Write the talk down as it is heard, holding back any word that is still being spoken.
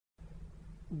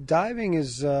Diving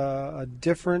is a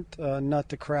different nut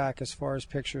to crack as far as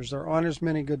pictures. There aren't as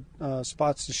many good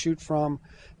spots to shoot from.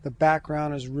 The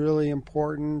background is really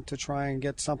important to try and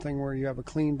get something where you have a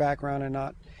clean background and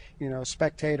not,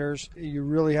 spectators. You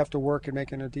really have to work at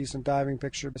making a decent diving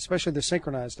picture, especially the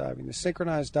synchronized diving. The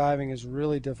synchronized diving is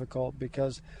really difficult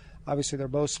because obviously they're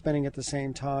both spinning at the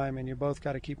same time and you both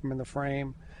got to keep them in the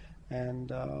frame.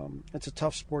 And it's a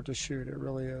tough sport to shoot. It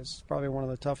really is. It's probably one of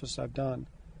the toughest I've done.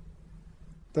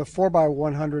 The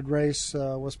 4x100 race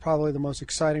was probably the most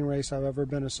exciting race I've ever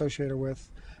been associated with.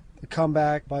 The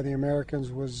comeback by the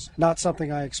Americans was not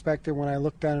something I expected. When I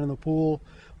looked down in the pool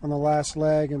on the last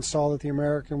leg and saw that the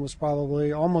American was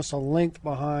probably almost a length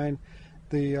behind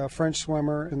the French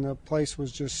swimmer, and the place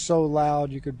was just so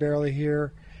loud you could barely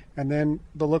hear. And then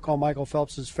the look on Michael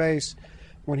Phelps's face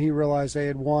when he realized they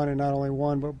had won, and not only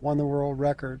won, but won the world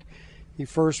record. He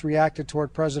first reacted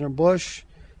toward President Bush,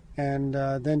 and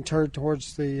then turned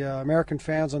towards the American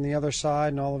fans on the other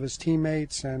side and all of his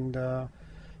teammates, and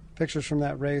pictures from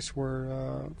that race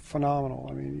were phenomenal.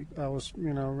 I mean, I was,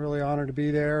 really honored to be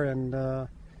there, and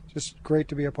just great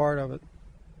to be a part of it.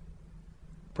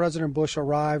 President Bush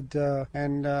arrived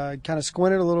and kind of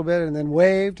squinted a little bit and then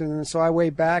waved, and then so I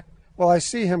waved back. Well, I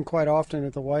see him quite often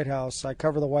at the White House. I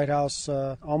cover the White House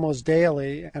almost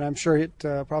daily, and I'm sure it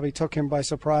probably took him by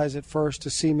surprise at first to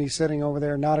see me sitting over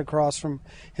there, not across from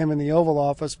him in the Oval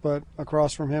Office, but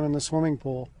across from him in the swimming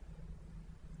pool.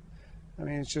 I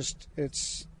mean,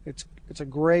 it's a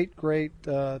great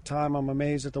time. I'm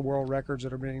amazed at the world records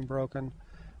that are being broken,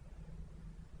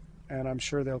 and I'm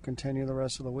sure they'll continue the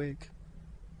rest of the week.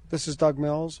 This is Doug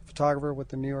Mills, photographer with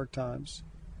the New York Times.